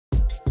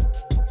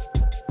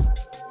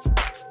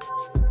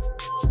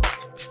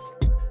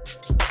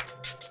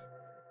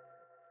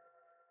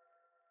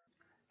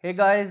Hey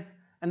guys,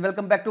 and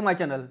welcome back to my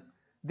channel.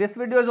 This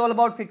video is all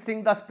about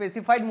fixing the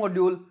specified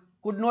module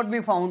could not be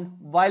found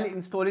while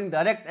installing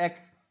DirectX,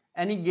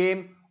 any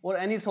game or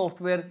any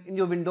software in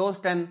your Windows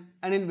 10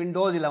 and in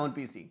Windows 11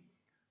 PC.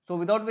 So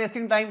without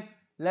wasting time,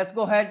 let's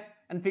go ahead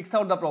and fix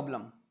out the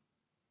problem.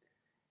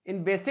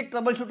 In basic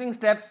troubleshooting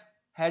steps,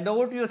 head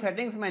over to your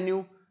settings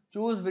menu,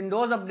 choose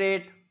Windows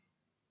Update,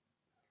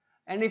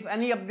 and if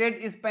any update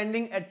is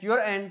pending at your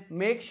end,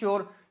 make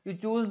sure you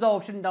choose the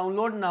option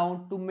download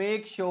now to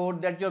make sure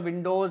that your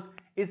Windows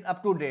is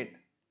up to date.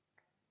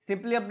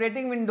 Simply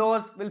updating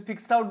Windows will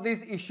fix out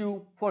this issue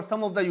for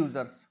some of the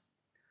users.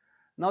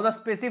 Now the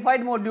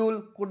specified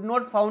module could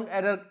not found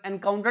error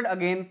encountered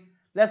again.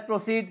 Let's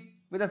proceed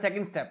with the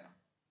second step.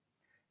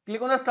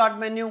 Click on the start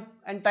menu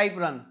and type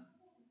run.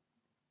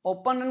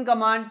 Open run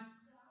command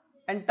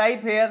and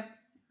type here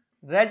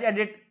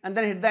regedit and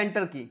then hit the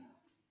enter key.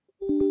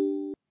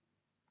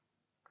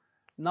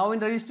 Now in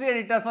the registry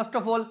editor, first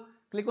of all,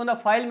 click on the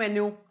file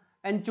menu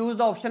and choose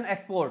the option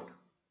export.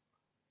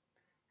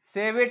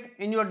 Save it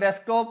in your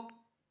desktop.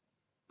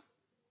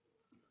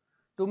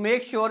 To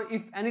make sure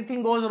if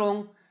anything goes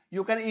wrong,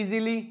 you can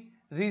easily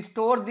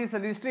restore these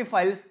registry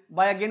files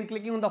by again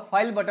clicking on the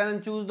file button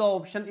and choose the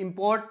option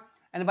import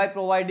and by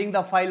providing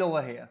the file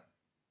over here.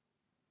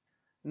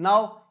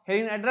 Now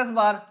here in address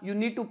bar, you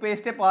need to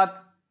paste a path.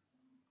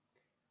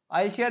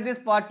 I'll share this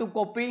path to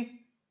copy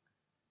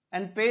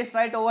and paste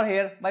right over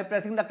here by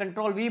pressing the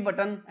Ctrl V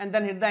button and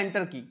then hit the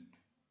enter key.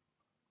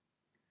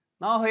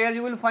 Now here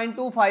you will find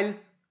two files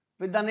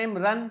with the name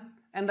run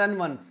and run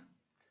once.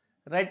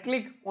 Right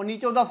click on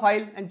each of the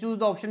file and choose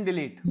the option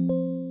delete.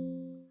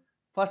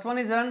 First one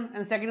is run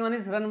and second one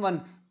is run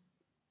once.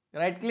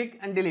 Right click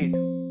and delete.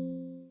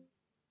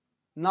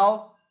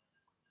 Now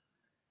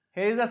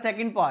here is the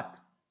second path.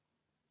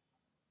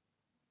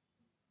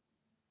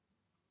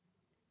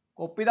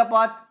 Copy the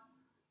path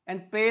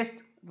and paste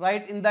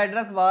right in the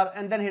address bar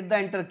and then hit the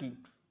enter key.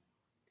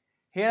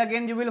 Here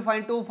again you will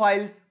find two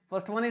files.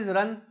 First one is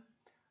run.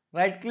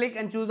 Right click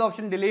and choose the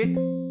option delete.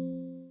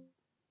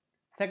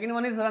 Second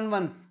one is run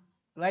once.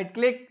 Right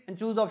click and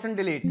choose the option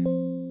delete.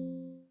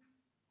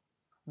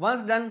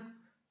 Once done,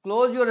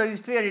 close your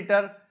registry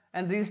editor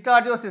and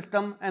restart your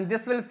system, and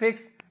this will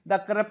fix the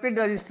corrupted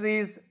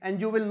registries and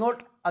you will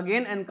not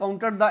again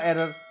encounter the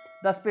error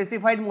the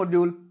specified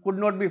module could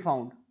not be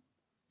found.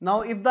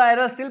 Now if the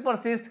error still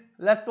persists,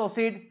 let's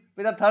proceed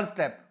with the third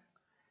step.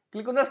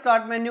 Click on the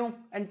start menu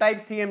and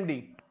type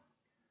cmd.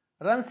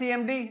 Run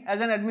cmd as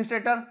an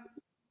administrator.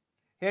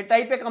 Here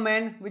type a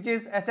command which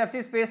is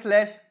sfc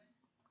 //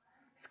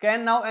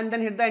 scan now and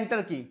then hit the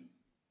enter key.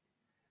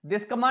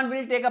 This command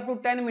will take up to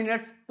 10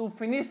 minutes to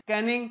finish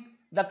scanning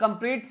the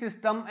complete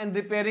system and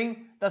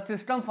repairing the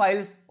system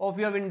files of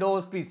your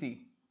Windows PC.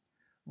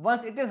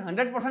 Once it is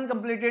 100%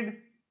 completed,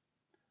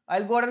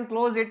 I'll go ahead and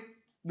close it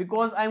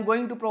because I am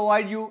going to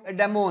provide you a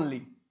demo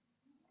only.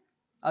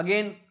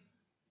 Again,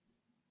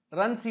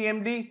 run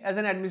cmd as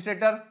an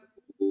administrator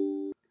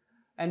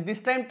and this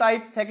time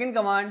type second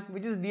command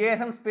which is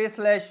dism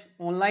 /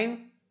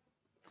 online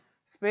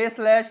 /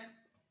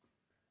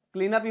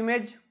 cleanup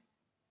image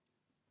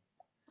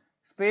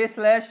 /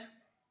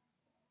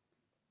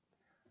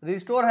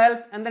 restore help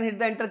and then hit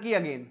the enter key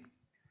again.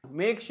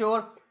 Make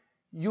sure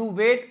you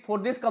wait for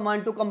this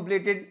command to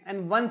complete it,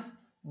 and once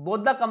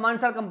both the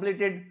commands are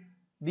completed,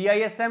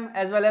 dism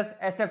as well as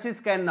sfc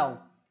scan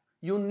now,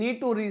 you need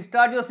to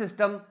restart your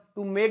system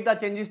to make the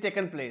changes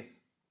taken place.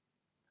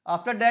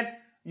 After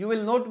that, you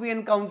will not be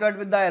encountered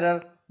with the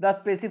error the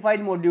specified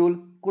module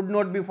could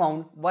not be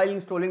found while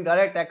installing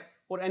DirectX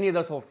or any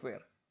other software.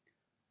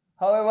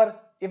 However,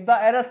 if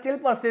the error still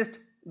persists,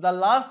 the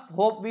last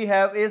hope we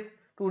have is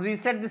to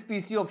reset this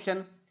PC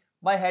option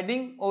by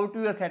heading over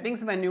to your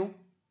settings menu,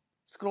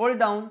 scroll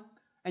down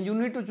and you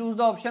need to choose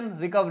the option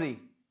recovery.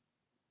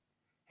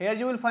 Here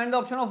you will find the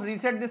option of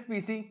reset this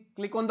PC.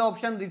 Click on the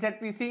option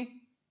reset PC.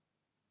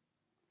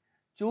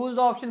 Choose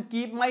the option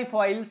keep my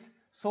files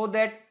so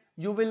that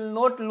you will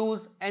not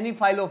lose any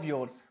file of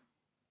yours.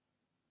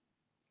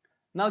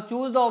 Now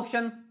choose the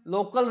option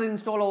local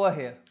reinstall over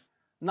here.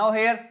 Now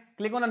here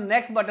click on the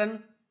next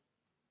button.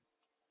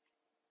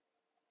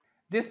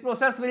 This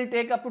process will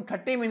take up to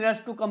 30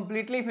 minutes to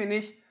completely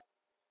finish.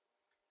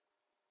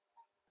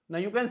 Now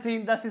you can see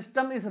the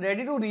system is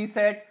ready to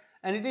reset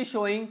and it is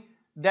showing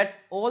that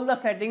all the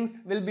settings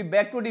will be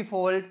back to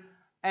default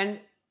and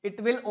it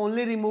will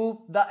only remove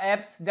the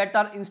apps that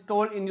are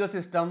installed in your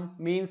system,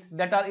 means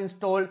that are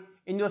installed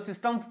in your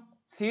system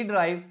C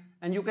drive,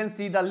 and you can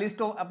see the list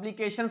of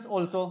applications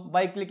also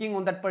by clicking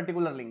on that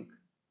particular link.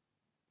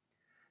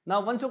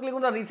 Now once you click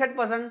on the reset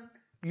button,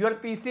 your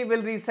PC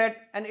will reset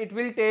and it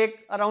will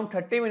take around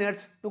 30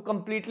 minutes to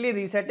completely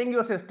resetting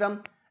your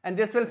system, and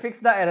this will fix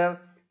the error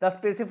the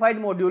specified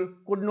module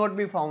could not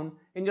be found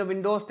in your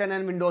Windows 10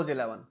 and Windows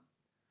 11.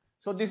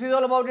 So this is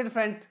all about it,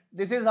 friends.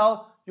 This is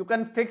how you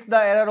can fix the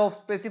error of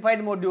specified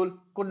module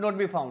could not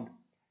be found.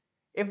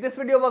 If this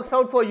video works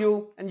out for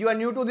you and you are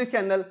new to this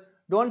channel,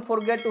 don't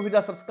forget to hit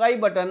the subscribe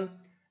button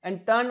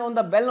and turn on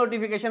the bell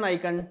notification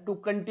icon to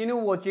continue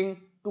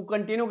watching to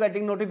continue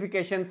getting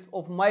notifications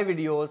of my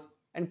videos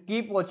and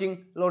keep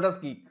watching Lotus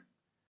Geek.